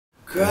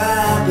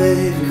Cry,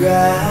 baby,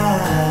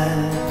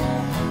 cry,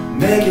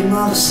 make your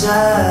mother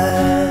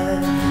sigh.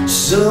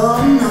 She's old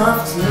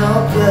enough to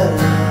know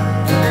better.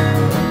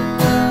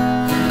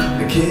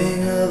 The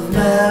king of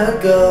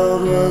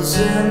Marigold was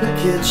in the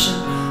kitchen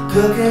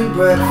cooking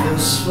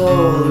breakfast for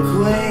the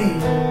queen.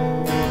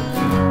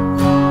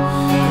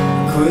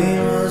 The queen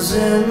was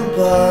in the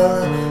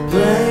parlor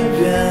playing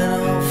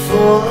piano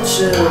for the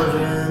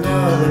children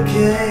of the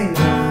king.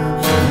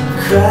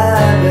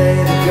 Cry,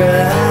 baby,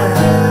 cry,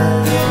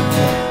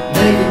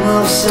 make your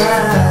mother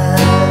sigh.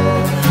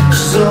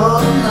 She's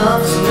old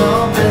enough to know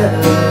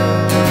better.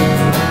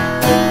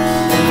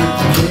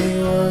 The king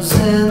was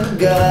in the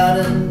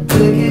garden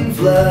picking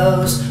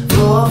flowers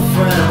for a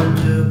friend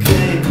who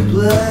came to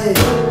play.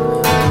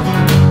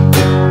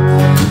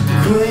 The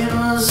queen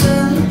was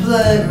in the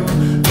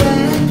playroom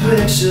painting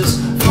pictures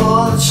for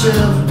the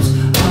children's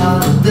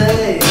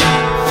holiday.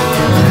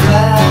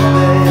 Cry,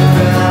 baby,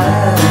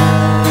 cry,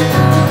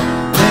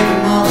 make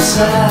your mother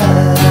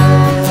sigh.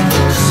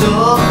 She's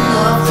old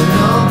enough to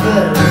know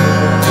better.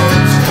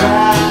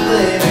 Cry,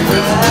 baby,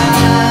 cry.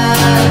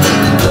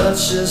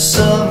 Duchess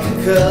of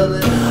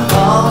Cutlet,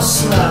 all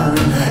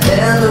smiling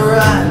and the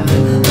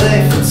writing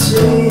late for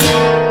tea.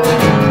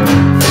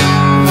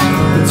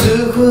 The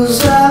Duke was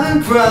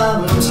having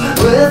problems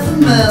with a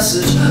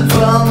message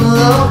from the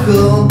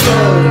local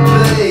bird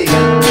bee.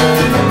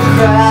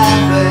 Cry,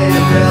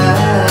 baby,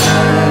 cry,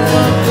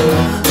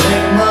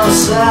 make your mother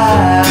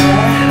sigh.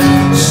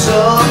 She's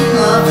old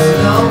enough to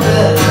know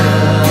better.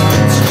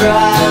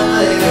 Cry,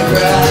 baby,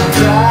 cry,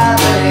 cry,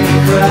 baby,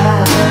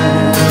 cry,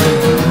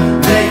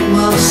 make your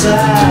mother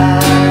sigh.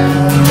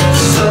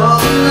 She's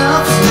old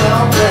enough to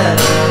know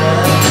better.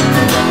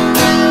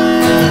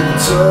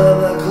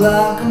 12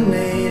 o'clock a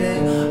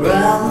meeting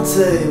round the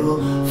table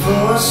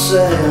for a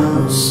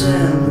seance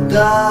in the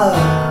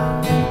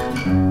dark,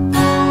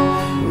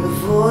 with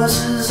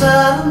voices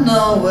out of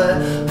nowhere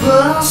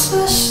put on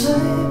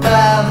specially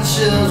by the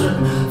children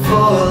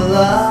for a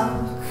lark.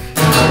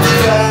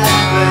 Cry,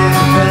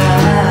 baby,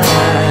 cry,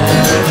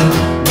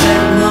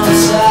 make your mother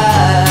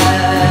sigh.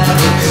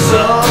 She's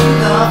old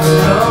enough to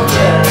know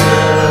better.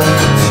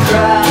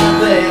 Cry,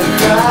 baby,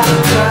 cry,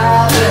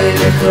 cry,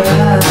 baby,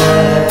 cry,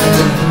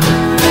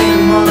 make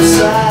your mother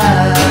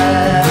sigh.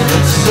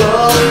 She's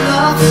old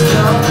enough to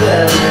know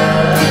better.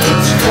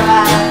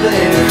 Cry,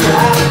 baby,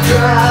 cry,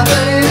 cry,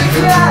 baby,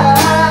 cry,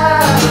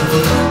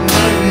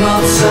 make your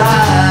mother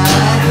sigh.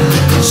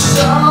 She's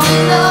old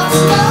enough to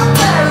know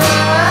better.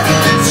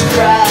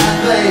 Cry,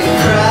 baby,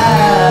 cry.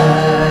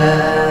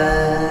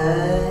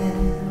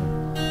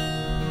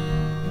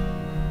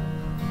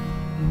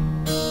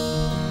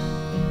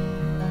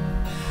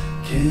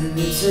 Can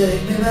you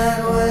take me back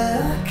where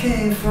I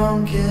came from?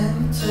 Can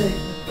you take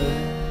me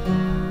back?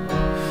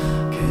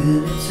 Can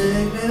you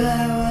take me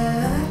back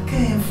where I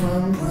came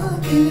from? Brother,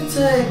 can you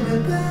take me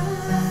back?